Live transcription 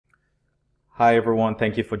Hi everyone,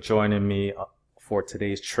 thank you for joining me for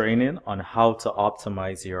today's training on how to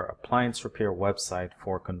optimize your appliance repair website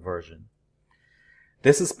for conversion.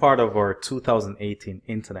 This is part of our 2018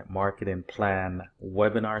 Internet Marketing Plan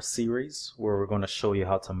webinar series where we're going to show you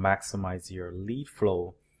how to maximize your lead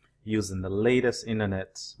flow using the latest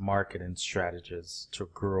internet marketing strategies to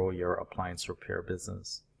grow your appliance repair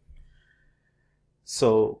business.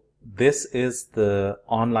 So this is the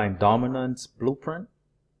online dominance blueprint.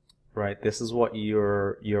 Right, this is what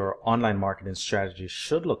your online marketing strategy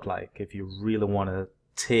should look like if you really want to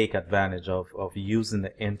take advantage of using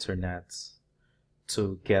the internet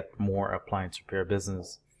to get more appliance repair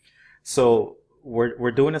business. So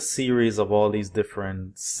we're doing a series of all these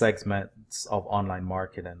different segments of online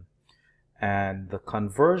marketing, and the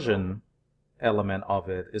conversion element of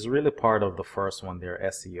it is really part of the first one there,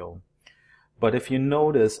 SEO. But if you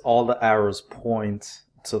notice, all the arrows point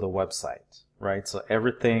to the website. Right, so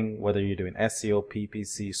everything, whether you're doing SEO,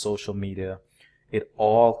 PPC, social media, it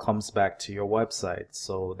all comes back to your website.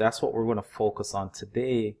 So that's what we're going to focus on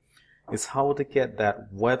today, is how to get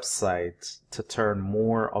that website to turn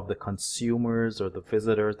more of the consumers or the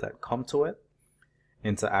visitors that come to it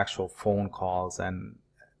into actual phone calls and,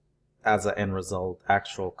 as an end result,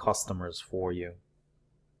 actual customers for you.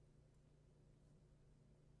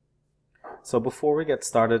 So before we get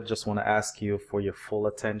started, just want to ask you for your full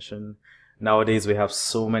attention. Nowadays, we have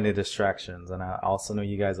so many distractions, and I also know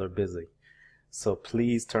you guys are busy. So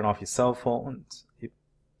please turn off your cell phones.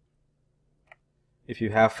 If you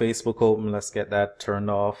have Facebook open, let's get that turned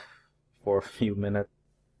off for a few minutes.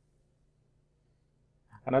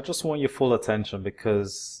 And I just want your full attention,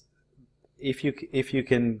 because if you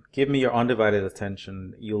can give me your undivided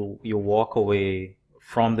attention, you'll walk away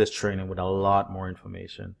from this training with a lot more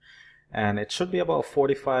information. And it should be about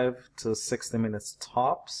 45 to 60 minutes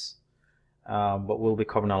tops. But we'll be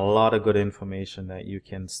covering a lot of good information that you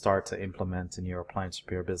can start to implement in your appliance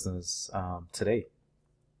repair business today.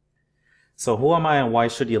 So who am I and why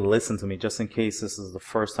should you listen to me? Just in case this is the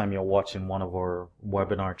first time you're watching one of our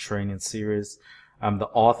webinar training series. I'm the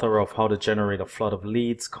author of How to Generate a Flood of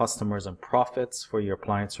Leads, Customers, and Profits for Your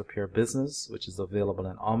Appliance Repair Business, which is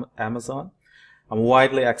available on Amazon. I'm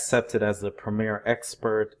widely accepted as the premier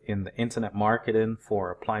expert in the internet marketing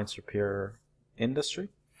for appliance repair industry.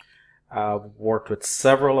 I've worked with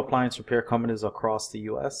several appliance repair companies across the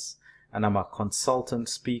US, and I'm a consultant,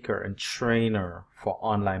 speaker, and trainer for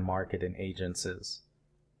online marketing agencies.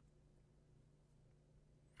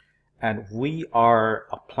 And we are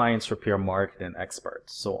appliance repair marketing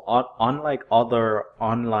experts. So unlike other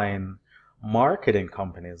online marketing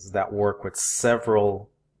companies that work with several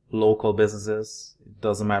local businesses, it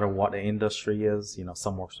doesn't matter what the industry is,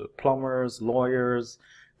 some works with plumbers, lawyers,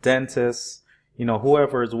 dentists,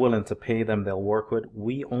 whoever is willing to pay them, they'll work with.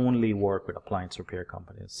 We only work with appliance repair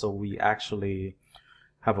companies. So we actually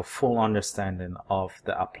have a full understanding of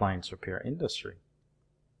the appliance repair industry.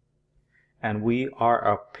 And we are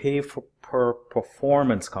a pay per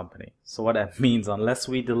performance company. So what that means, unless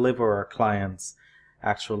we deliver our clients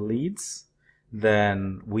actual leads,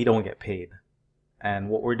 then we don't get paid. And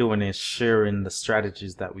what we're doing is sharing the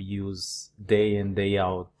strategies that we use day in, day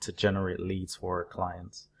out to generate leads for our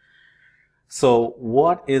clients. So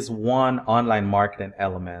what is one online marketing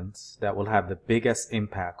element that will have the biggest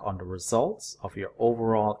impact on the results of your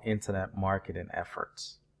overall internet marketing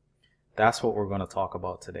efforts? That's what we're going to talk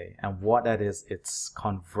about today. And what that is, it's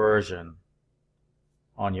conversion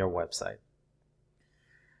on your website.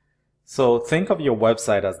 So think of your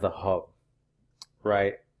website as the hub,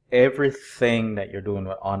 right? Everything that you're doing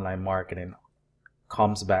with online marketing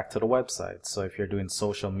comes back to the website. So if you're doing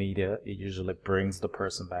social media, it usually brings the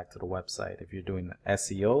person back to the website. If you're doing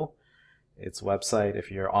SEO, it's website. If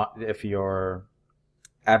you're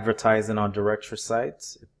advertising on directory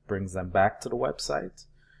sites, it brings them back to the website.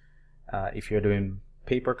 If you're doing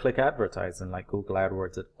pay-per-click advertising like Google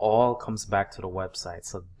AdWords, it all comes back to the website.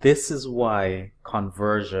 So this is why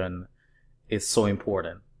conversion is so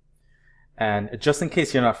important. And just in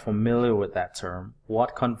case you're not familiar with that term,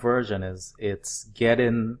 what conversion is, it's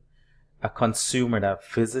getting a consumer that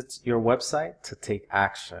visits your website to take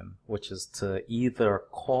action, which is to either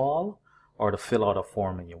call or to fill out a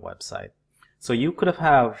form in your website. So you could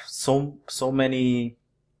have so many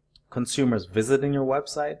consumers visiting your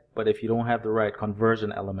website, but if you don't have the right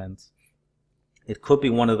conversion elements, it could be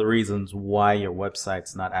one of the reasons why your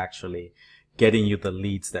website's not actually getting you the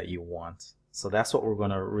leads that you want. So that's what we're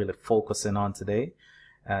going to really focus in on today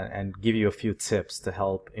and give you a few tips to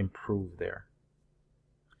help improve there.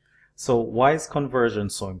 So why is conversion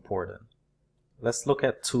so important? Let's look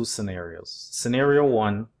at two scenarios. Scenario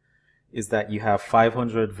one is that you have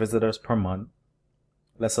 500 visitors per month.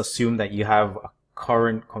 Let's assume that you have a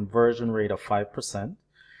current conversion rate of 5%.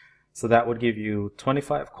 So that would give you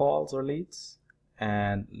 25 calls or leads.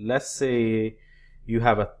 And let's say you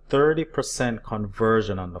have a 30%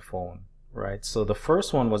 conversion on the phone, right? So the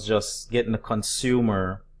first one was just getting the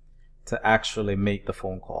consumer to actually make the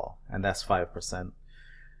phone call, and that's 5%.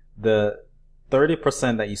 The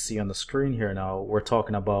 30% that you see on the screen here now, we're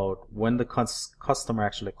talking about when the customer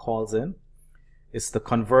actually calls in. It's the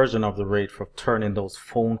conversion of the rate for turning those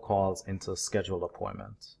phone calls into scheduled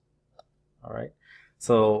appointments. All right.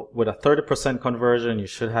 So with a 30% conversion, you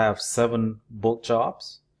should have 7 book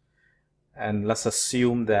jobs. And let's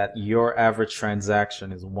assume that your average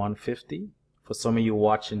transaction is 150. For some of you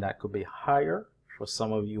watching, that could be higher. For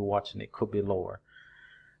some of you watching, it could be lower.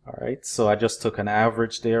 All right, so I just took an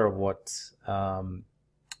average there of what I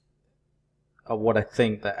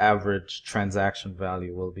think the average transaction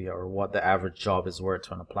value will be, or what the average job is worth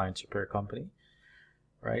to an appliance repair company.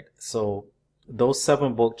 Right, so those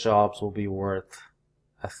 7 book jobs will be worth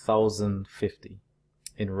 $1,050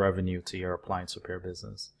 in revenue to your appliance repair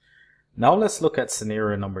business. Now let's look at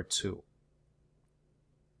scenario number 2.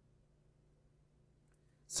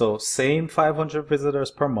 So same 500 visitors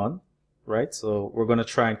per month. Right, so we're going to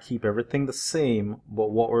try and keep everything the same,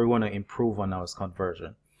 but what we're going to improve on now is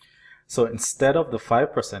conversion. So instead of the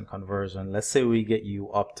 5% conversion, let's say we get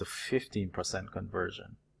you up to 15%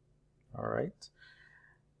 conversion. All right.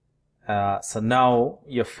 So now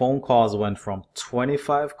your phone calls went from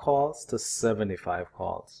 25 calls to 75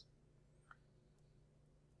 calls.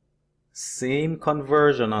 Same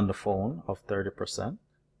conversion on the phone of 30%.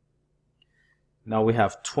 Now we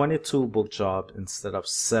have 22 book jobs instead of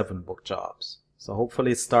 7 book jobs. So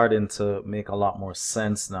hopefully it's starting to make a lot more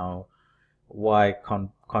sense now why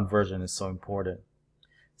conversion is so important.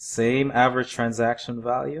 Same average transaction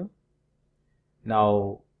value.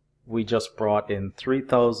 Now we just brought in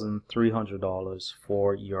 $3,300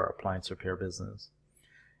 for your appliance repair business.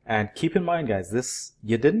 And keep in mind, guys,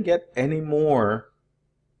 you didn't get any more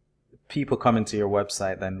people coming to your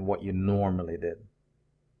website than what you normally did.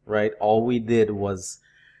 Right? All we did was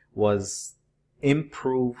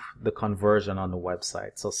improve the conversion on the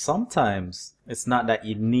website. So sometimes it's not that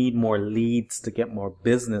you need more leads to get more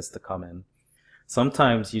business to come in.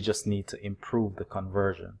 Sometimes you just need to improve the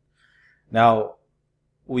conversion. Now,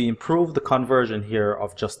 we improved the conversion here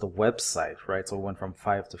of just the website, right? So we went from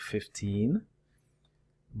 5 to 15.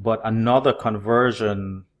 But another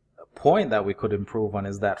conversion point that we could improve on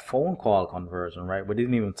is that phone call conversion, right? We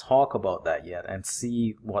didn't even talk about that yet and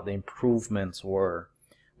see what the improvements were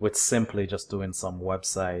with simply just doing some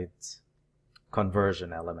website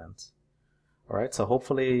conversion elements. All right, so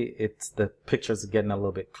hopefully the picture's getting a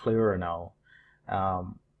little bit clearer now.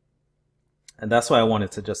 And that's why I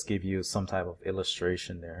wanted to just give you some type of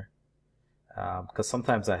illustration there, because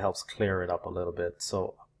sometimes that helps clear it up a little bit.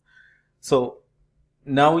 So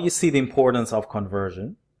now you see the importance of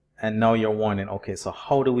conversion. And now you're wondering, okay, so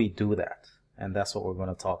how do we do that? And that's what we're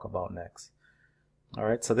going to talk about next. All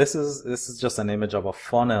right, so this is just an image of a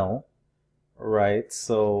funnel, right?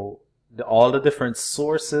 So all the different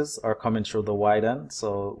sources are coming through the wide end.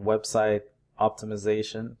 So website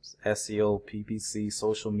optimization, SEO, PPC,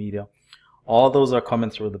 social media, all those are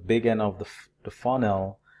coming through the big end of the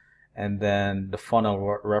funnel. And then the funnel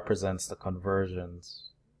represents the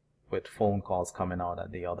conversions with phone calls coming out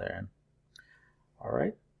at the other end. All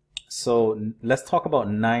right. So let's talk about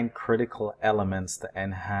 9 critical elements to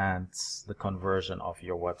enhance the conversion of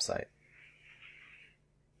your website.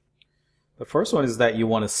 The first one is that you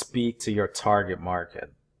want to speak to your target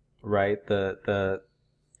market, right?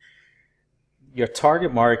 Your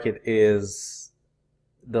target market is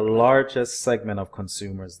the largest segment of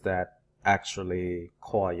consumers that actually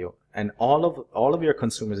call you. And all of your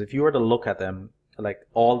consumers, if you were to look at them, like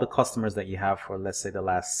all the customers that you have for, let's say, the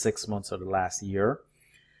last 6 months or the last year,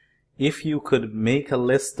 if you could make a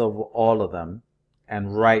list of all of them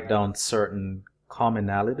and write down certain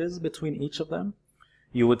commonalities between each of them,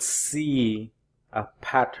 you would see a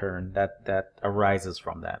pattern that arises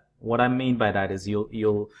from that. What I mean by that is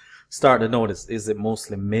you'll start to notice, is it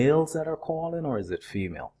mostly males that are calling or is it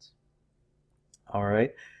females? All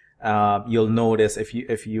right. You'll notice if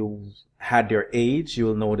you had their age,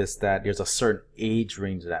 you'll notice that there's a certain age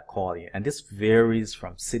range that call you. And this varies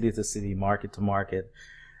from city to city, market to market.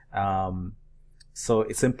 So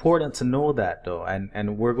it's important to know that though,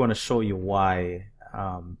 and we're going to show you why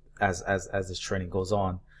as this training goes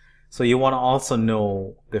on. So you want to also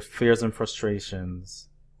know the fears and frustrations,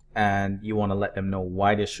 and you want to let them know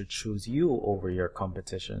why they should choose you over your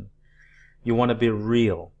competition. You want to be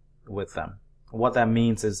real with them. What that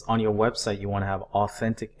means is on your website, you want to have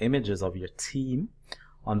authentic images of your team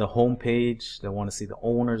on the home page. They want to see the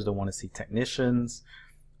owners, they want to see technicians,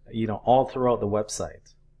 all throughout the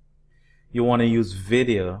website. You want to use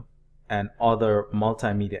video and other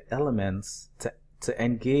multimedia elements to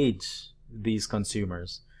engage these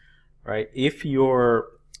consumers, right? If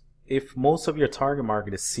most of your target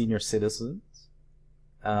market is senior citizens,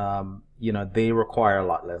 they require a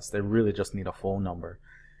lot less. They really just need a phone number.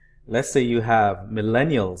 Let's say you have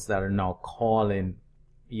millennials that are now calling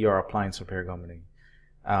your appliance repair company.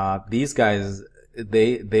 These guys,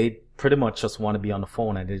 they pretty much just want to be on the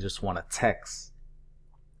phone, and they just want to text,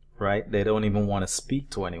 right? They don't even want to speak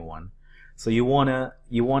to anyone. So you want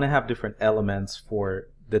to have different elements for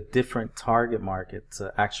the different target market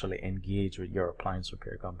to actually engage with your appliance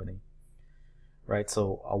repair company, right?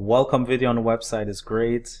 So a welcome video on the website is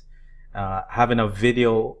great. Having a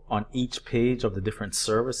video on each page of the different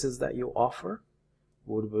services that you offer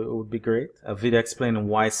would be great. A video explaining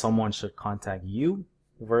why someone should contact you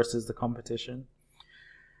versus the competition.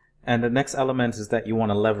 And the next element is that you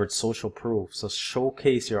want to leverage social proof. So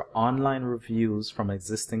showcase your online reviews from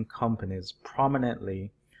existing companies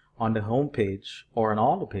prominently on the home page or on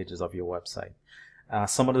all the pages of your website.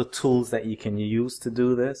 Some of the tools that you can use to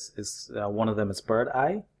do this is one of them is Bird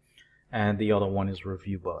Eye, and the other one is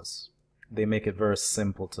Review Buzz. They make it very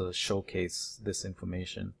simple to showcase this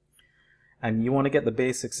information. And you want to get the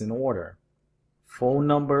basics in order. Phone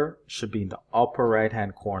number should be in the upper right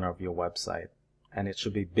hand corner of your website, and it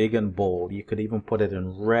should be big and bold. You could even put it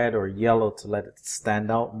in red or yellow to let it stand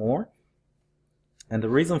out more. And the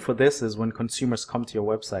reason for this is when consumers come to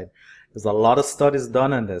your website, there's a lot of studies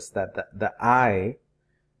done on this, that a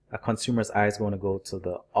consumer's eye is going to go to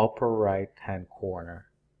the upper right hand corner.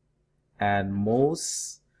 And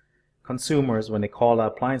most consumers, when they call an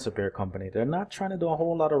appliance repair company, they're not trying to do a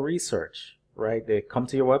whole lot of research, right? They come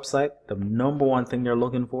to your website, the number one thing they're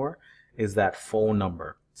looking for is that phone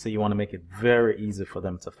number. So you want to make it very easy for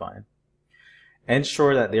them to find.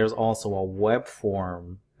 Ensure that there's also a web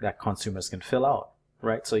form that consumers can fill out,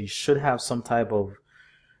 right? So you should have some type of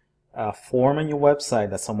form on your website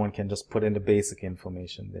that someone can just put in the basic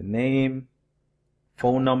information, the name,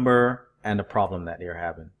 phone number, and the problem that they're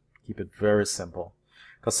having. Keep it very simple,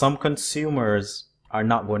 because some consumers are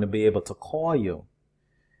not going to be able to call you.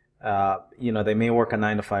 They may work a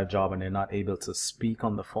 9-to-5 job and they're not able to speak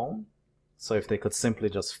on the phone. So if they could simply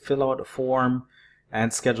just fill out a form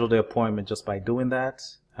and schedule the appointment just by doing that,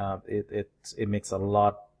 it makes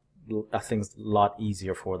things a lot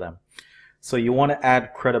easier for them. So you want to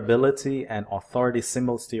add credibility and authority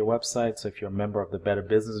symbols to your website. So if you're a member of the Better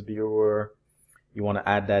Business Bureau, you want to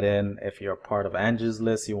add that in. If you're a part of Angie's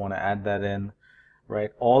List, you want to add that in, right?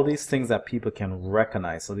 All these things that people can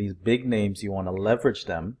recognize. So these big names, you want to leverage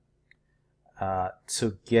them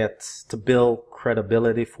to build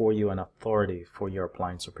credibility for you and authority for your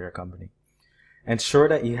appliance repair company. Ensure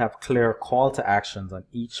that you have clear call to actions on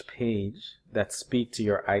each page that speak to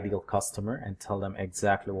your ideal customer and tell them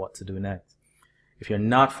exactly what to do next. If you're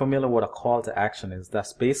not familiar with what a call to action is,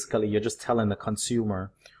 that's basically you're just telling the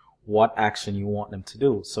consumer what action you want them to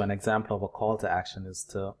do. So an example of a call to action is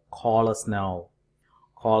to call us now,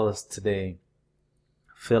 call us today,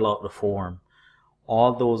 fill out the form.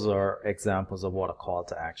 All those are examples of what a call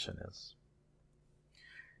to action is.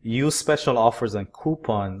 Use special offers and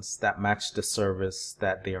coupons that match the service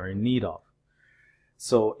that they are in need of.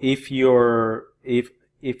 So if you're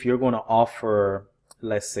going to offer,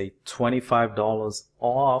 let's say, $25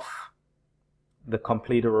 off the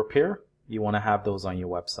completed repair, you want to have those on your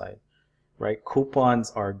website, right?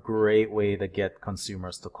 Coupons are a great way to get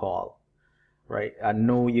consumers to call, right? I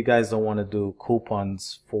know you guys don't want to do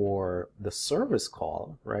coupons for the service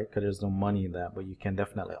call, right? Because there's no money in that, but you can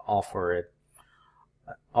definitely offer it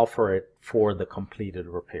for the completed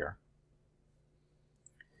repair.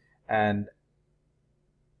 And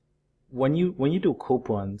when you do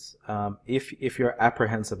coupons, if you're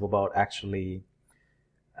apprehensive about actually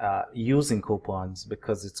using coupons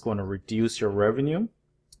because it's going to reduce your revenue,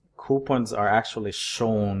 coupons are actually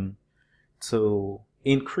shown to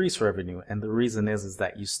increase revenue. And the reason is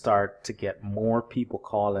that you start to get more people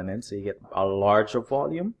calling in, so you get a larger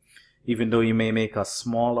volume. Even though you may make a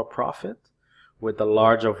smaller profit, with the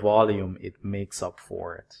larger volume, it makes up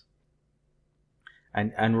for it.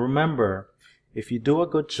 And remember, if you do a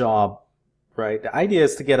good job, right, the idea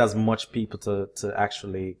is to get as much people to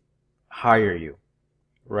actually hire you,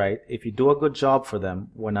 right? If you do a good job for them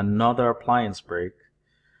when another appliance break,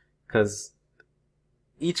 because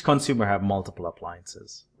each consumer have multiple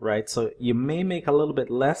appliances, right? So you may make a little bit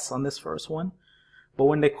less on this first one, but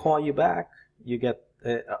when they call you back, you get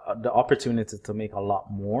the opportunity to make a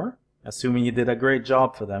lot more, assuming you did a great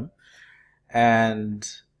job for them. And,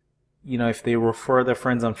 if they refer their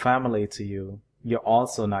friends and family to you, you're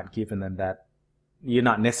also not giving them that, you're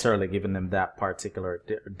not necessarily giving them that particular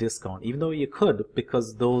discount, even though you could,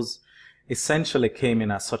 because those essentially came in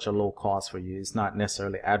at such a low cost for you. It's not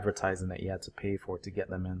necessarily advertising that you had to pay for to get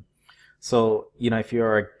them in. So, if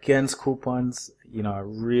you're against coupons, I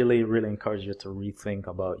really, really encourage you to rethink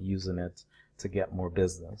about using it to get more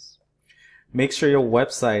business. Make sure your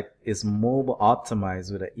website is mobile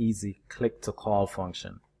optimized with an easy click to call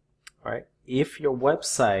function, right? If your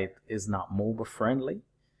website is not mobile friendly,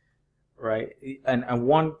 right? And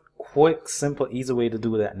one quick, simple, easy way to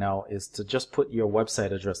do that now is to just put your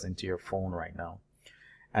website address into your phone right now.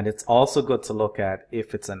 And it's also good to look at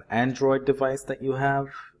if it's an Android device that you have,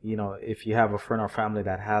 if you have a friend or family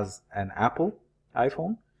that has an Apple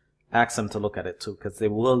iPhone, ask them to look at it too, because they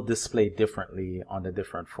will display differently on the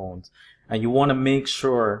different phones. And you want to make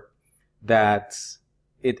sure that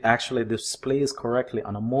it actually displays correctly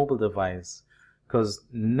on a mobile device, because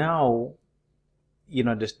now,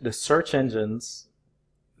 the search engines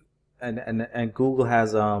and Google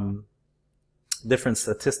has different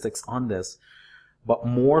statistics on this, but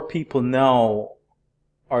more people now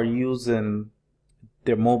are using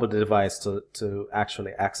their mobile device to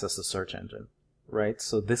actually access the search engine, right?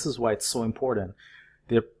 So this is why it's so important.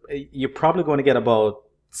 You're probably going to get about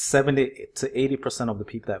 70 to 80% of the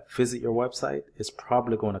people that visit your website is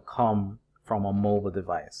probably going to come from a mobile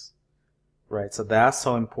device, right? So that's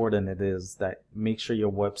how important it is that make sure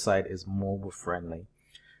your website is mobile friendly.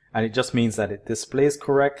 And it just means that it displays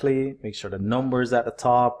correctly, make sure the number's at the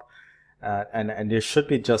top, and there should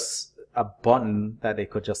be just a button that they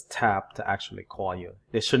could just tap to actually call you.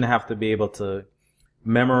 They shouldn't have to be able to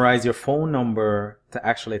memorize your phone number to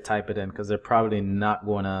actually type it in, because they're probably not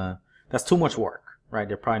going to, that's too much work, right?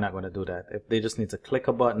 They're probably not going to do that. If they just need to click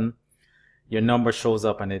a button, your number shows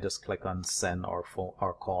up and they just click on send or phone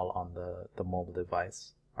or call on the mobile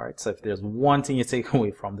device. All right. So if there's one thing you take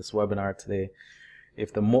away from this webinar today,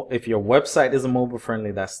 if your website isn't mobile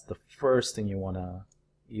friendly, that's the first thing you want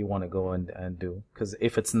to go and do, because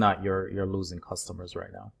if it's not, you're losing customers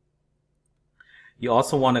right now. You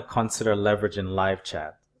also want to consider leveraging live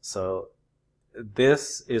chat. So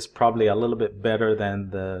this is probably a little bit better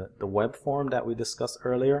than the web form that we discussed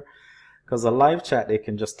earlier, because a live chat, they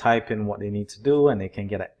can just type in what they need to do and they can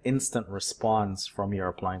get an instant response from your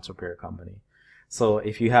appliance repair company. So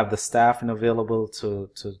if you have the staff available to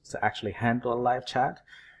actually handle a live chat,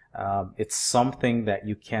 it's something that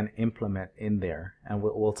you can implement in there. And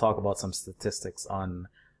we'll talk about some statistics on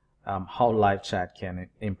how live chat can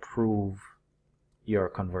improve your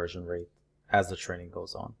conversion rate as the training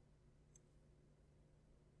goes on.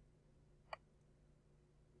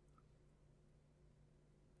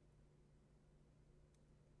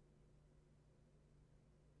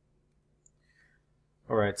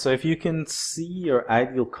 All right, so if you can see your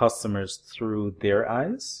ideal customers through their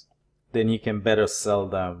eyes, then you can better sell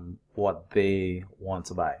them what they want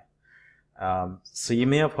to buy. So you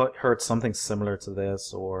may have heard something similar to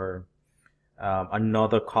this, or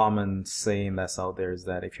another common saying that's out there is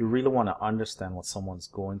that if you really want to understand what someone's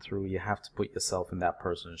going through, you have to put yourself in that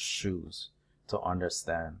person's shoes to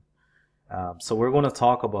understand. So we're going to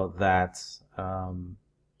talk about that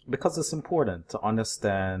because it's important to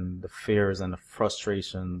understand the fears and the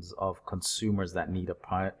frustrations of consumers that need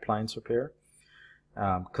appliance repair.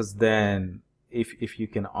 Because then if you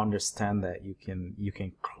can understand that, you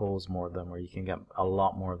can close more of them, or you can get a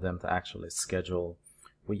lot more of them to actually schedule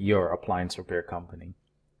with your appliance repair company.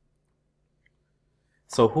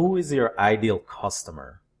 So who is your ideal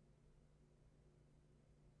customer?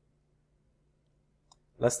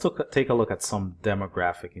 Let's take a look at some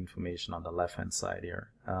demographic information on the left-hand side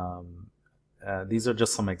here. These are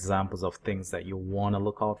just some examples of things that you want to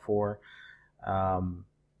look out for. Are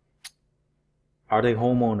they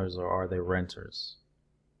homeowners or are they renters?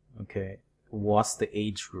 Okay. What's the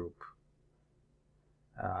age group?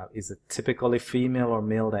 Is it typically female or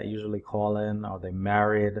male that usually call in? Are they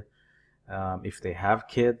married? If they have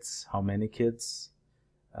kids, how many kids?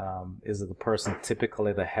 Is it the person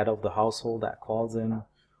typically the head of the household that calls in?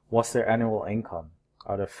 What's their annual income?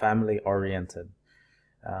 Are they family oriented?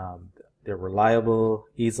 They're reliable,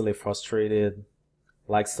 easily frustrated,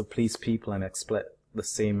 likes to please people and expect the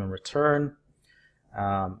same in return.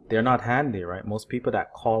 They're not handy, right? Most people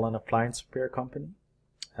that call an appliance repair company,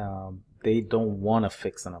 they don't want to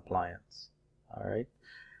fix an appliance. All right.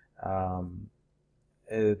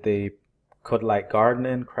 They could like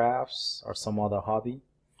gardening, crafts, or some other hobby.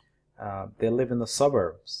 They live in the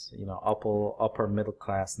suburbs, upper middle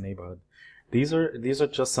class neighborhood. These are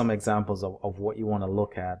just some examples of what you want to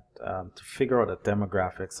look at to figure out the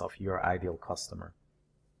demographics of your ideal customer.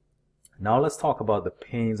 Now let's talk about the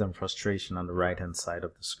pains and frustration on the right hand side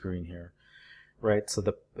of the screen here, right? So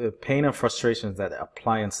the pain and frustration is that the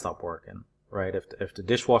appliance stopped working, right? If the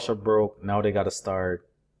dishwasher broke, now they got to start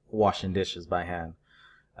washing dishes by hand.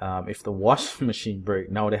 If the washing machine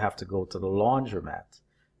break, now they have to go to the laundromat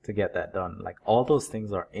to get that done. Like, all those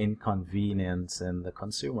things are inconvenience in the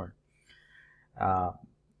consumer.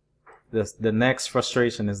 The next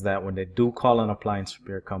frustration is that when they do call an appliance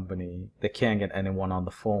repair company, they can't get anyone on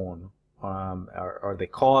the phone, or they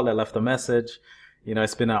call, they left a message,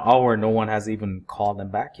 it's been an hour, no one has even called them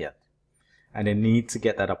back yet, and they need to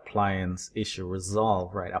get that appliance issue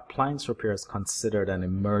resolved, right? Appliance repair is considered an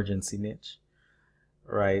emergency niche,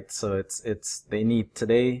 right? So it's they need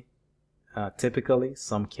today. Typically,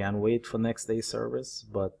 some can wait for next day service,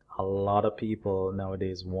 but a lot of people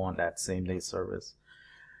nowadays want that same day service.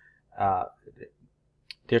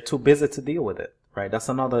 They're too busy to deal with it, right? That's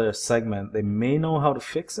another segment. They may know how to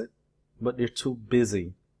fix it, but they're too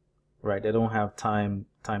busy, right? They don't have time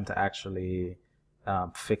to actually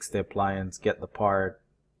fix the appliance, get the part.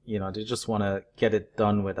 They just want to get it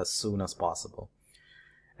done with as soon as possible.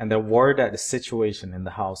 And they're worried that the situation in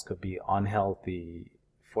the house could be unhealthy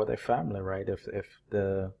for their family, right? If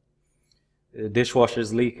the dishwasher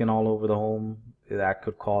is leaking all over the home, that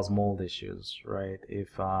could cause mold issues, right?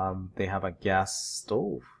 If they have a gas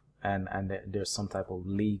stove and there's some type of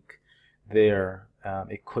leak there,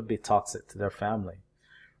 it could be toxic to their family,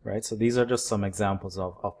 right? So these are just some examples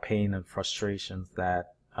of pain and frustrations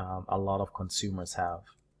that a lot of consumers have.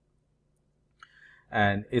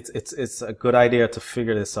 And it's a good idea to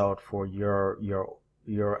figure this out for your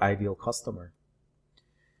ideal customer.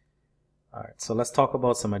 All right, so let's talk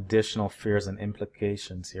about some additional fears and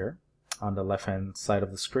implications here on the left-hand side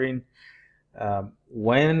of the screen.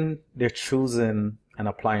 When they're choosing an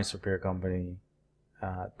appliance repair company,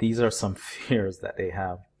 these are some fears that they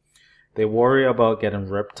have. They worry about getting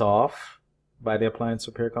ripped off by the appliance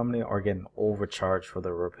repair company or getting overcharged for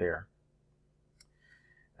the repair.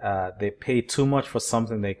 They pay too much for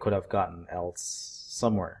something they could have gotten else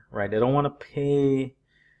somewhere, right? They don't want to pay.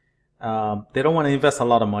 They don't want to invest a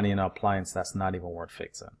lot of money in an appliance that's not even worth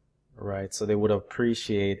fixing, right? So they would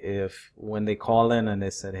appreciate if when they call in and they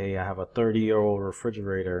said, hey, I have a 30-year-old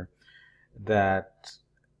refrigerator that,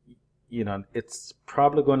 it's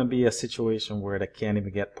probably going to be a situation where they can't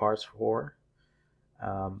even get parts for.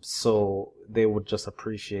 So they would just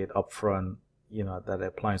appreciate upfront, that the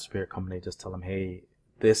appliance repair company just tell them, hey,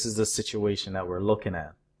 this is the situation that we're looking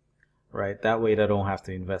at, right? That way they don't have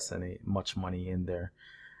to invest much money in there.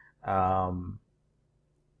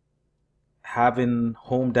 Having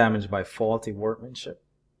home damage by faulty workmanship,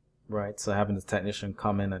 right? So having the technician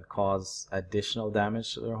come in and cause additional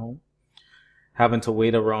damage to their home. Having to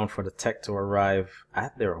wait around for the tech to arrive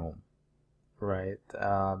at their home, right?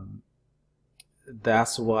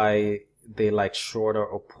 That's why they like shorter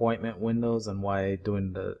appointment windows, and why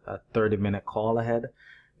doing a 30-minute call ahead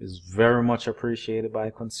is very much appreciated by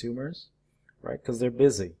consumers, right? Because they're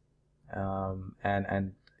busy. A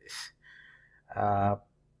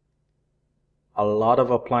lot of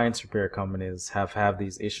appliance repair companies have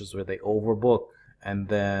these issues where they overbook, and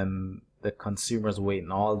then the consumer's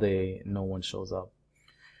waiting all day, no one shows up.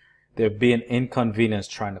 They're being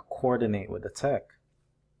inconvenienced trying to coordinate with the tech.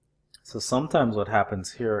 So sometimes what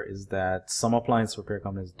happens here is that some appliance repair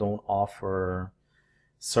companies don't offer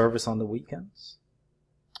service on the weekends,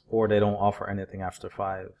 or they don't offer anything after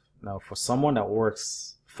 5. Now, for someone that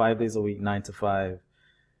works 5 days a week, 9 to 5,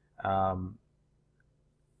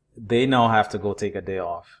 they now have to go take a day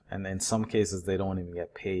off, and in some cases they don't even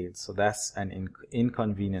get paid. So that's an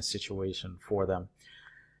inconvenient situation for them.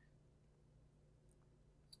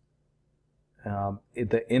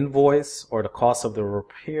 The invoice or the cost of the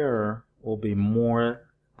repair will be more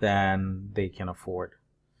than they can afford,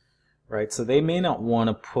 right? So they may not want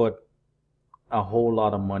to put a whole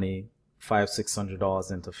lot of money,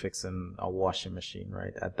 $500-600 into fixing a washing machine,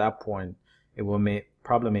 right? At that point, it will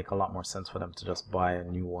probably make a lot more sense for them to just buy a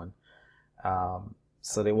new one.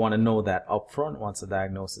 So they want to know that upfront once the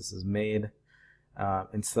diagnosis is made,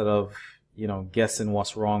 instead of guessing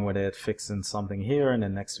what's wrong with it, fixing something here, and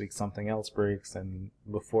then next week something else breaks, and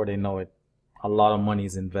before they know it, a lot of money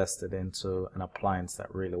is invested into an appliance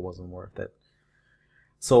that really wasn't worth it.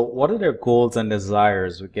 So what are their goals and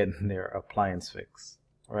desires with getting their appliance fixed,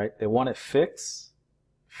 right? They want it fixed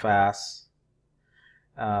fast.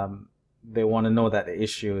 They want to know that the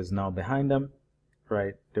issue is now behind them,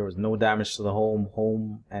 right? There was no damage to the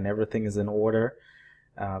home, and everything is in order.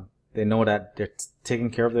 They know that they're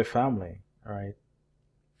taking care of their family, All right.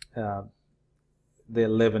 Uh, they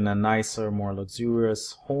live in a nicer, more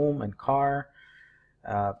luxurious home and car.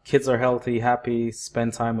 Kids are healthy, happy,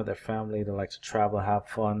 spend time with their family. They like to travel, have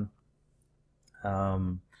fun.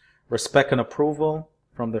 Respect and approval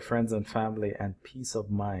from their friends and family, and peace of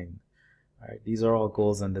mind. All right, these are all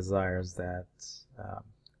goals and desires that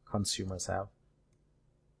consumers have.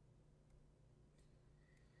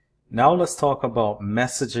 Now let's talk about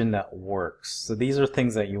messaging that works. So these are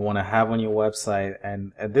things that you want to have on your website,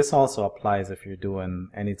 and this also applies if you're doing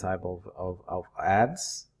any type of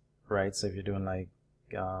ads, right? So if you're doing like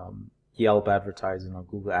Yelp advertising or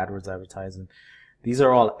Google AdWords advertising, these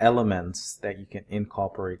are all elements that you can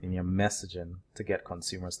incorporate in your messaging to get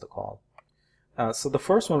consumers to call. So the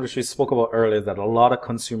first one, which we spoke about earlier, is that a lot of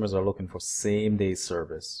consumers are looking for same-day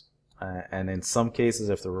service. And in some cases,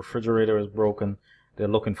 if the refrigerator is broken, they're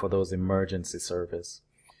looking for those emergency service.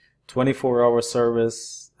 24-hour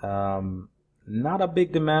service, not a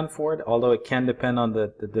big demand for it, although it can depend on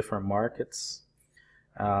the different markets.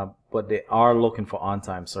 But they are looking for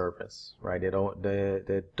on-time service, right? They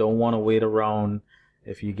don't want to wait around.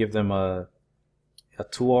 If you give them a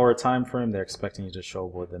 2-hour time frame, they're expecting you to show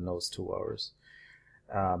up within those 2 hours.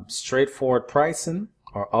 Straightforward pricing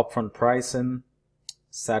or upfront pricing,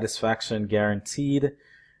 satisfaction guaranteed.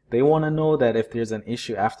 They want to know that if there's an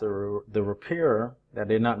issue after the repair, that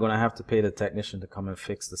they're not going to have to pay the technician to come and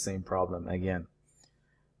fix the same problem again.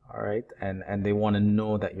 All right, and they want to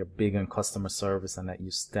know that you're big on customer service and that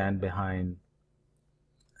you stand behind,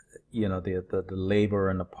 you know, the labor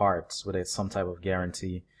and the parts with some type of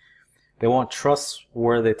guarantee. They want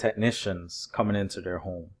trustworthy technicians coming into their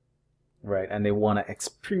home, right? And they want an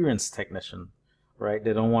experienced technician, right?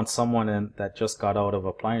 They don't want someone that just got out of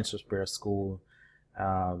appliance repair school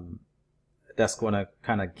that's going to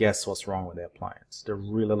kind of guess what's wrong with the appliance. They're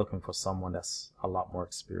really looking for someone that's a lot more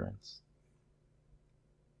experienced.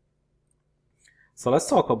 So let's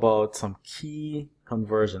talk about some key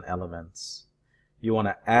conversion elements. You want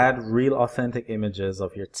to add real authentic images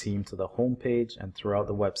of your team to the homepage and throughout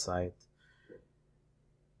the website.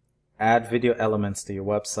 Add video elements to your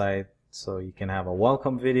website. So you can have a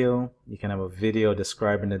welcome video. You can have a video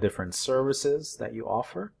describing the different services that you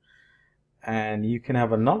offer. And you can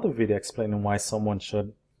have another video explaining why someone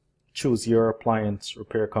should choose your appliance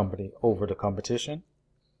repair company over the competition.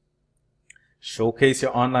 Showcase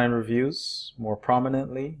your online reviews more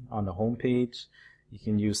prominently on the homepage. You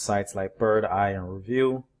can use sites like Bird Eye and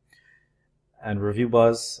Review and Review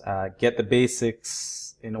Buzz. Get the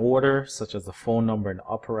basics in order, such as the phone number in the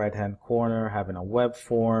upper right hand corner, having a web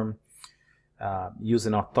form,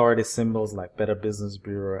 using authority symbols like Better Business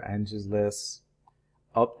Bureau, Angie's List.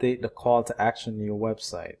 Update the call to action in your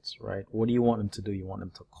website, right? What do you want them to do? You want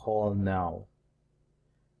them to call now.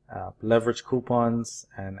 Leverage coupons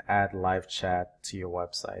and add live chat to your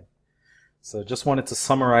website. So just wanted to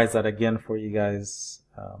summarize that again for you guys.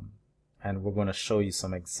 And we're going to show you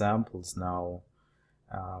some examples now,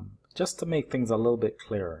 just to make things a little bit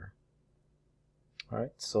clearer. All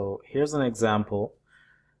right, so here's an example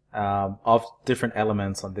of different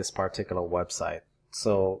elements on this particular website.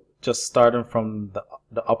 So just starting from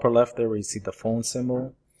the upper left there where you see the phone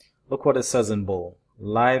symbol, look what it says in bold.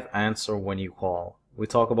 Live answer when you call. We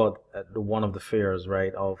talk about one of the fears,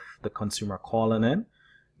 right, of the consumer calling in,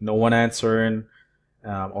 no one answering,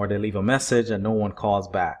 or they leave a message and no one calls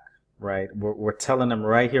back, right? We're telling them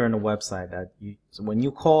right here on the website that so when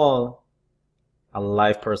you call, a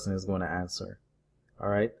live person is going to answer. All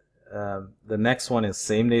right. The next one is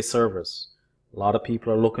same day service. A lot of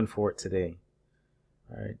people are looking for it today.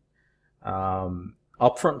 All right.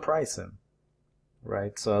 Upfront pricing,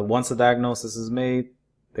 right? So once a diagnosis is made,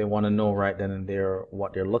 they want to know right then and there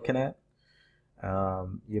what they're looking at.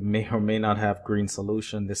 You may or may not have green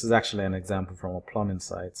solution. This is actually an example from a plumbing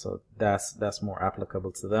site, so that's more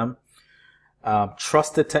applicable to them.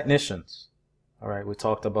 Trusted technicians. All right, we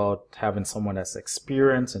talked about having someone that's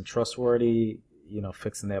experienced and trustworthy, you know,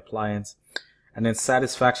 fixing the appliance. And then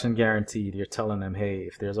satisfaction guaranteed. You're telling them, hey,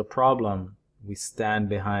 if there's a problem, we stand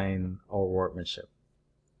behind our workmanship.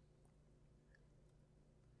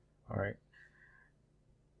 All right.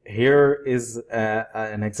 Here is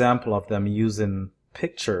an example of them using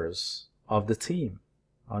pictures of the team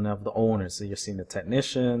and of the owners. So you're seeing the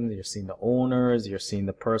technician, you're seeing the owners, you're seeing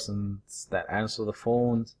the persons that answer the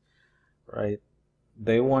phones, right?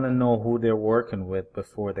 They want to know who they're working with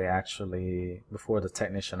before the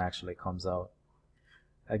technician actually comes out.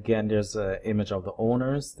 Again, there's an image of the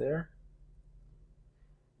owners there.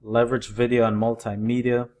 Leverage video and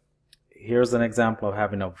multimedia. Here's an example of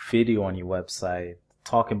having a video on your website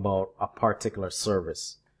talking about a particular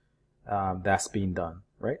service that's being done,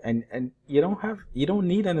 right? And you don't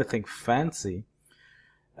need anything fancy.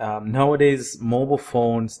 Nowadays, mobile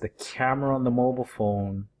phones, the camera on the mobile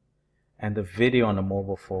phone and the video on the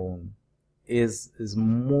mobile phone is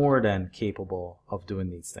more than capable of doing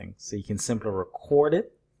these things. So you can simply record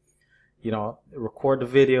it, record the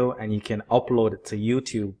video, and you can upload it to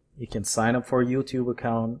YouTube. You can sign up for a YouTube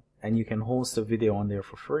account and you can host a video on there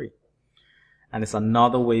for free. And it's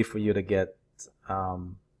another way for you to get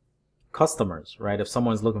customers, right? If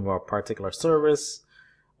someone's looking for a particular service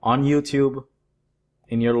on YouTube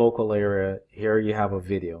in your local area, here you have a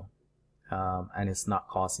video, and it's not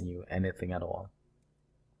costing you anything at all.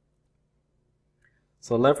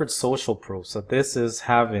 So leverage social proof. So this is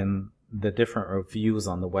having the different reviews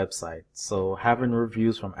on the website. So having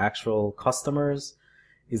reviews from actual customers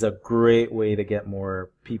is a great way to get more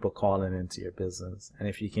people calling into your business. And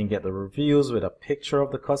if you can get the reviews with a picture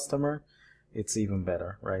of the customer, it's even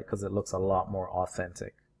better, right? Because it looks a lot more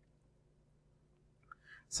authentic.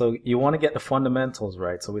 So you want to get the fundamentals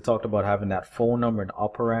right. So we talked about having that phone number in the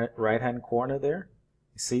upper right hand corner there.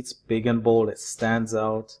 You see it's big and bold, it stands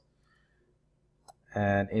out.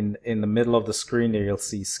 And in the middle of the screen there, you'll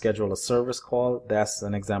see schedule a service call. That's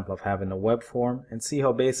an example of having a web form. And see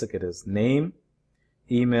how basic it is. Name,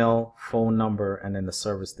 email, phone number, and then the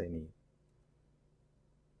service they need.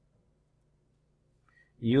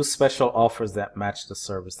 Use special offers that match the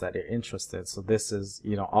service that you're interested in. So this is,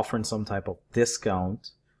 offering some type of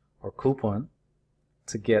discount or coupon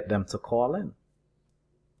to get them to call in.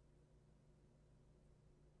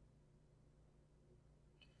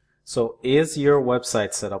 So is your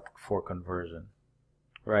website set up for conversion,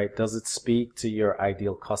 right? Does it speak to your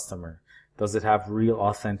ideal customer? Does it have real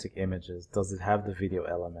authentic images? Does it have the video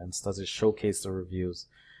elements? Does it showcase the reviews,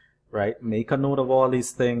 right? Make a note of all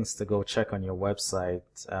these things to go check on your website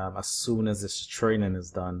as soon as this training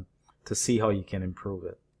is done to see how you can improve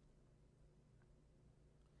it.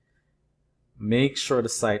 Make sure the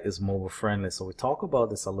site is mobile friendly. So we talked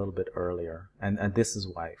about this a little bit earlier, and this is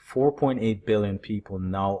why 4.8 billion people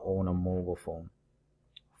now own a mobile phone.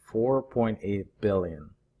 4.8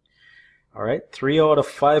 billion. All right, 3 out of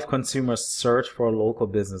 5 consumers search for a local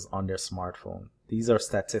business on their smartphone. These are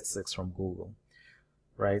statistics from Google,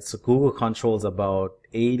 right? So Google controls about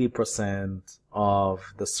 80%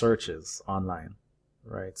 of the searches online,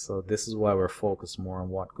 right? So this is why we're focused more on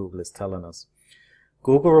what Google is telling us.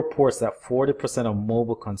 Google reports that 40% of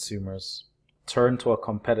mobile consumers turn to a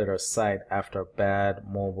competitor's site after a bad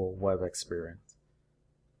mobile web experience.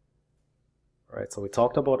 All right, so we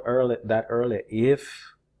talked about that earlier.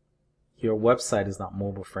 If your website is not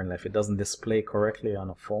mobile friendly, if it doesn't display correctly on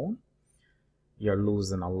a phone, you're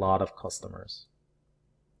losing a lot of customers.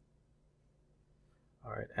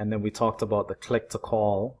 All right, and then we talked about the click to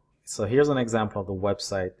call. So here's an example of the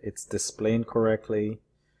website. It's displaying correctly.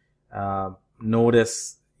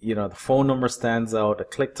 Notice, the phone number stands out, the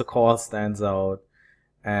click to call stands out,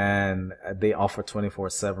 and they offer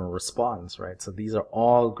 24/7 response, right? So these are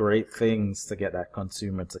all great things to get that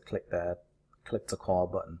consumer to click that click to call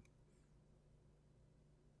button.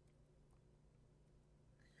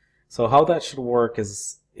 So how that should work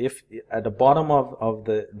is, if at the bottom of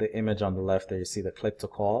the image on the left there, you see the click to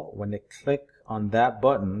call. When they click on that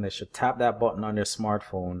button, they should tap that button on their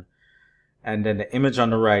smartphone, and then the image on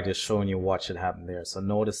the right is showing you what should happen there. So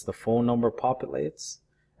notice the phone number populates,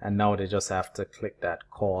 and now they just have to click that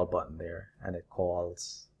call button there, and it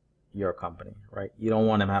calls your company, right? You don't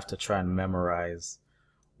want them to have to try and memorize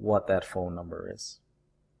what that phone number is.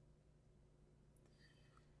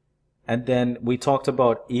 And then we talked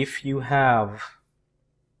about if you have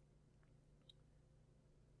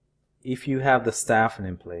the staffing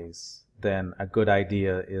in place, then a good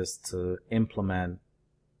idea is to implement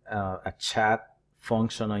a chat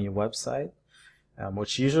function on your website,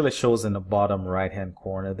 which usually shows in the bottom right hand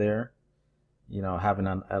corner there, having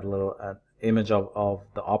a little image of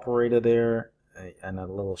the operator there and a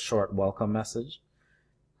little short welcome message.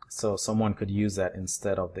 So someone could use that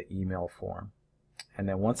instead of the email form. And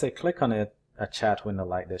then once they click on it, a chat window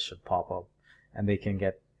like this should pop up, and they can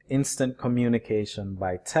get instant communication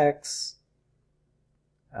by text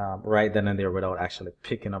right then and there without actually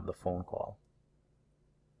picking up the phone call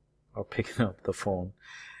or picking up the phone.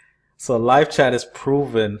 So live chat is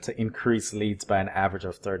proven to increase leads by an average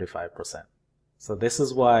of 35%. So this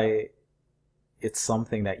is why it's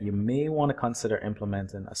something that you may want to consider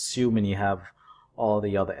implementing, assuming you have all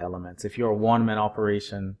the other elements. If you're a one-man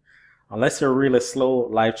operation, unless you're really slow,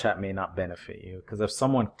 live chat may not benefit you, because if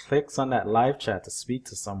someone clicks on that live chat to speak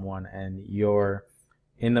to someone and you're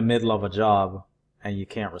in the middle of a job and you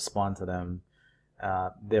can't respond to them,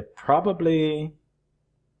 they probably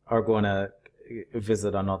are going to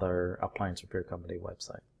visit another appliance repair company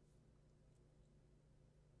website.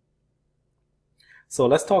 So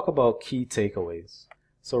let's talk about key takeaways.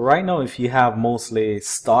 So right now, if you have mostly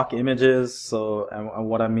stock images, so and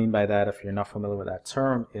what I mean by that, if you're not familiar with that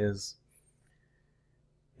term, is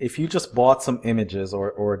if you just bought some images,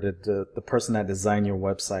 or the person that designed your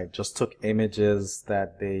website just took images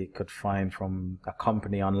that they could find from a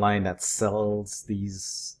company online that sells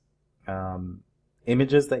these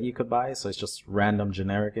images that you could buy, so it's just random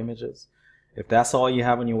generic images. If that's all you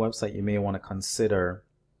have on your website, you may want to consider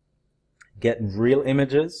getting real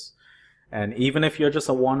images. And even if you're just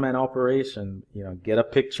a one-man operation, you know, get a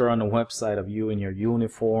picture on the website of you in your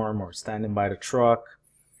uniform or standing by the truck,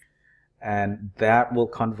 and that will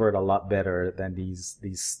convert a lot better than these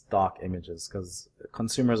stock images, because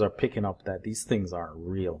consumers are picking up that these things aren't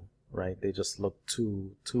real, right? They just look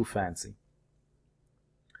too fancy.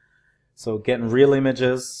 So getting real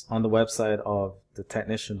images on the website of the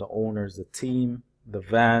technician, the owners, the team, the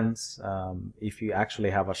vans. If you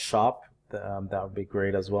actually have a shop, that would be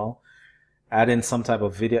great as well. Add in some type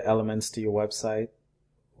of video elements to your website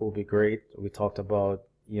will be great. We talked about,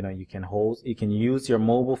 you know, you can use your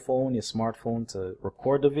mobile phone, your smartphone, to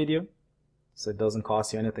record the video, so it doesn't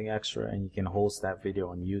cost you anything extra, and you can host that video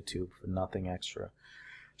on YouTube for nothing extra.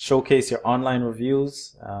 Showcase your online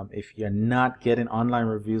reviews. If you're not getting online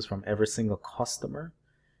reviews from every single customer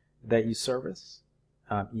that you service,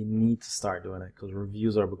 you need to start doing it, because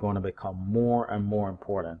reviews are going to become more and more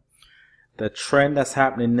important. The trend that's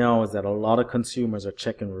happening now is that a lot of consumers are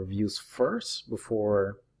checking reviews first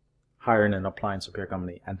before hiring an appliance repair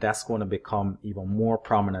company, and that's going to become even more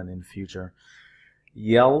prominent in the future.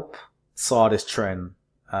 Yelp saw this trend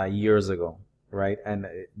years ago, right? And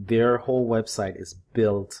their whole website is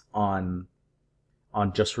built on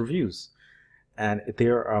just reviews, and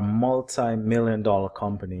they're a multi-million-dollar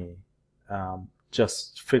company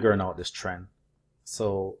just figuring out this trend.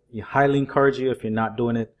 So I highly encourage you, if you're not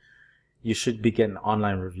doing it, you should be getting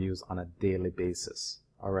online reviews on a daily basis,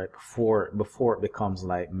 all right, before it becomes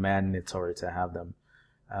like mandatory to have them,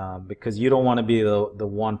 because you don't want to be the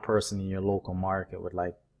one person in your local market with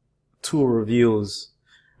like 2 reviews,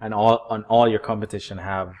 and all your competition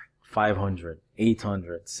have 500,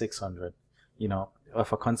 800, 600. You know,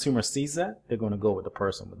 if a consumer sees that, they're going to go with the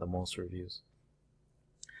person with the most reviews.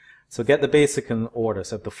 So get the basic in order.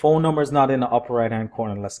 So if the phone number is not in the upper right hand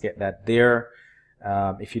corner, let's get that there.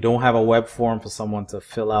 If you don't have a web form for someone to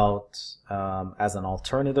fill out as an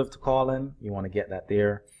alternative to call in, you want to get that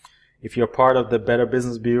there. If you're part of the Better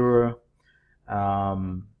Business Bureau,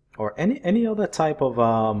 or any other type of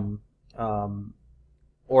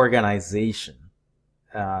organization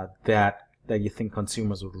that you think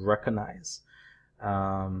consumers would recognize,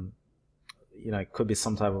 you know, it could be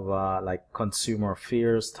some type of like consumer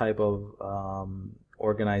affairs type of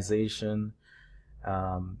organization.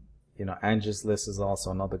 You know, Angie's List is also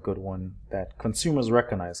another good one that consumers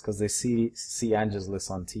recognize, because they see Angie's List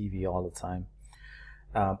on TV all the time.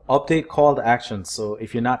 Update call to action. So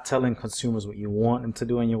if you're not telling consumers what you want them to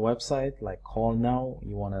do on your website, like call now,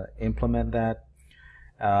 you want to implement that.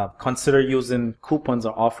 Consider using coupons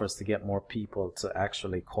or offers to get more people to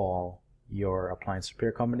actually call your appliance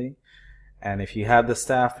repair company. And if you have the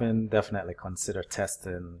staffing, definitely consider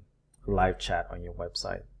testing live chat on your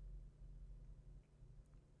website.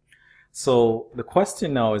 So the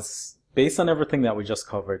question now is, based on everything that we just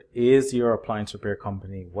covered, is your appliance repair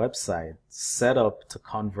company website set up to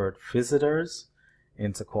convert visitors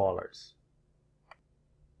into callers?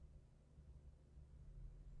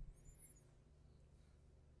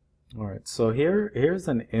 All right, so here's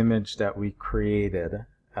an image that we created.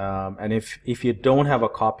 And if you don't have a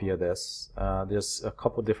copy of this, there's a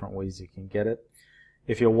couple different ways you can get it.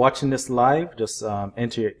 If you're watching this live, just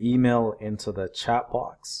enter your email into the chat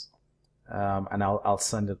box. And I'll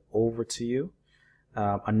send it over to you.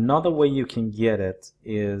 Another way you can get it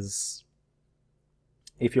is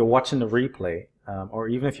if you're watching the replay, or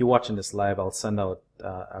even if you're watching this live, I'll send out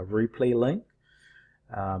a replay link,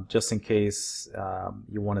 just in case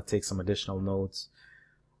you want to take some additional notes.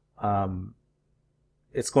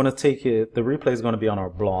 It's going to take you, the replay is going to be on our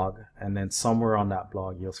blog, and then somewhere on that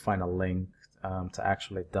blog you'll find a link to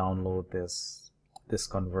actually download this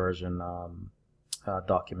conversion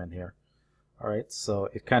document here. All right, so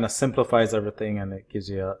it kind of simplifies everything, and it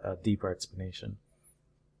gives you a deeper explanation.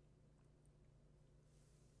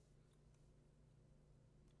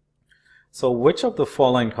 So which of the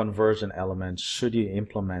following conversion elements should you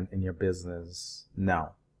implement in your business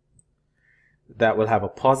now that will have a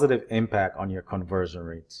positive impact on your conversion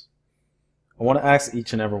rates? I want to ask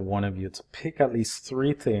each and every one of you to pick at least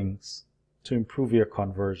 3 things to improve your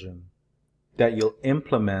conversion that you'll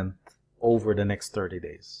implement over the next 30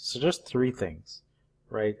 days. So just 3 things,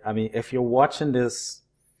 right? I mean, if you're watching this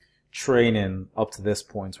training up to this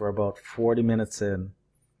point, we're about 40 minutes in,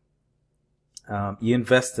 you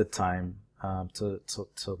invested time to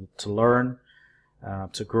learn,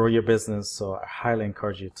 to grow your business. So I highly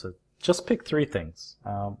encourage you to just pick 3 things.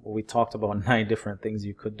 We talked about 9 different things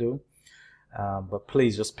you could do, but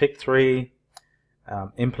please just pick 3,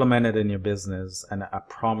 implement it in your business, and I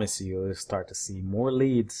promise you'll start to see more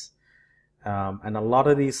leads. And a lot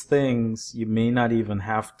of these things you may not even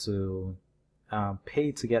have to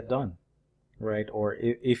pay to get done, right? Or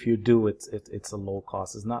if you do, it's a low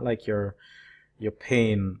cost. It's not like you're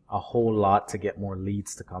paying a whole lot to get more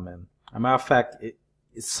leads to come in. As a matter of fact,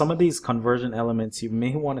 some of these conversion elements you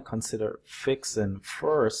may want to consider fixing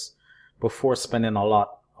first before spending a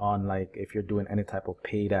lot on, like, if you're doing any type of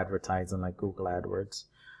paid advertising like Google AdWords.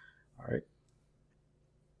 All right.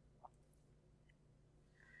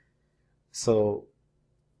 So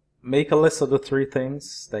make a list of the 3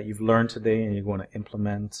 things that you've learned today and you're going to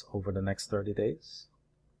implement over the next 30 days.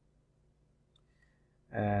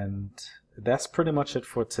 And that's pretty much it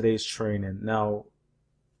for today's training. Now,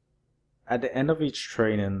 at the end of each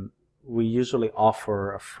training, we usually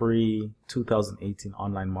offer a free 2018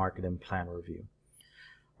 online marketing plan review.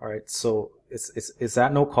 All right, so it's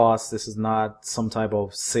at no cost. This is not some type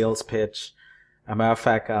of sales pitch. As a matter of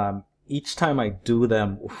fact, each time I do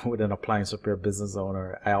them with an appliance repair business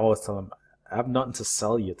owner, I always tell them, I have nothing to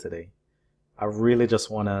sell you today. I really just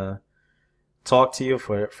want to talk to you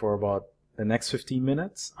for about the next 15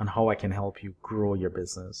 minutes on how I can help you grow your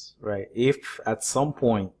business, right? If at some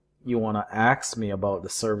point you want to ask me about the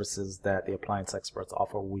services that the appliance experts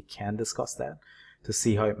offer, we can discuss that to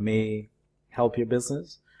see how it may help your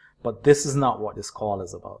business. But this is not what this call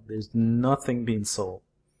is about. There's nothing being sold.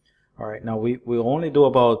 All right. Now we only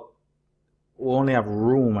have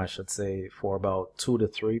room, I should say, for about 2 to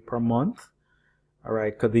 3 per month. All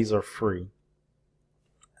right, because these are free.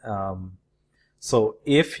 So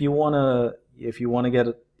if you wanna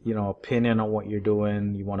get opinion on what you're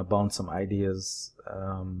doing, you want to bounce some ideas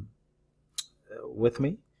with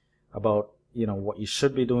me about what you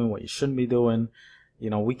should be doing, what you shouldn't be doing.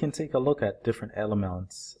 We can take a look at different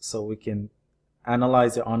elements, so we can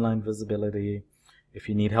analyze your online visibility. If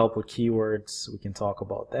you need help with keywords, we can talk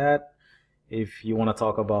about that. If you want to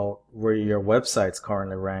talk about where your website's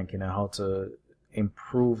currently ranking and how to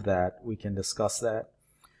improve that, we can discuss that.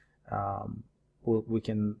 We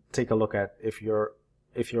can take a look at if your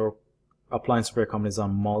appliance repair company is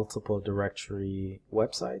on multiple directory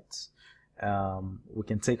websites. We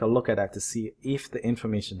can take a look at that to see if the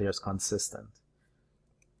information there is consistent.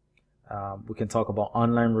 We can talk about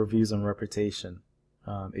online reviews and reputation.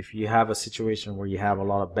 If you have a situation where you have a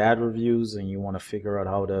lot of bad reviews and you want to figure out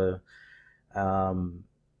how to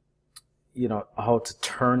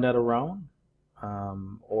turn that around,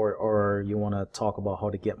 or you want to talk about how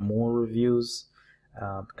to get more reviews,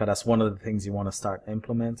 because that's one of the things you want to start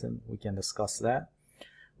implementing, we can discuss that.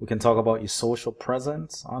 We can talk about your social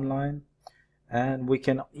presence online. And we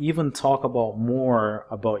can even talk about more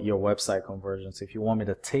about your website conversions. If you want me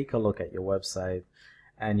to take a look at your website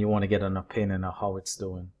and you want to get an opinion of how it's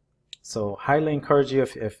doing. So highly encourage you,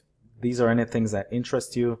 if these are any things that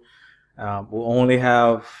interest you. We'll only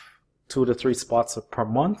have 2 to 3 spots per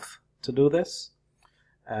month to do this.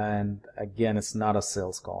 And again, it's not a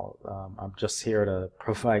sales call. I'm just here to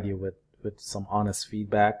provide you with some honest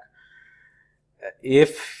feedback.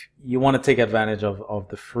 If you want to take advantage of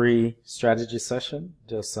the free strategy session,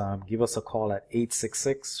 just give us a call at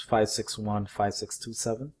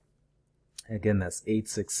 866-561-5627. Again, that's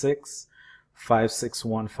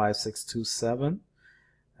 866-561-5627.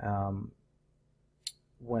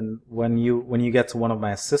 When you get to one of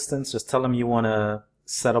my assistants, just tell them you want to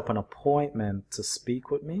set up an appointment to speak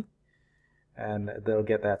with me, and they'll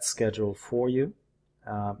get that scheduled for you.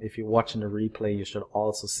 If you're watching the replay, you should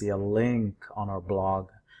also see a link on our blog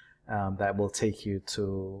that will take you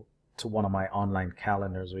to one of my online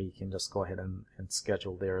calendars where you can just go ahead and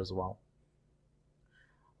schedule there as well.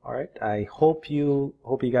 All right. I hope you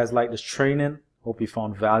guys like this training. Hope you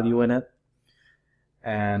found value in it.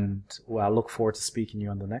 And I look forward to speaking to you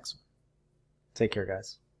on the next one. Take care,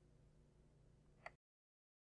 guys.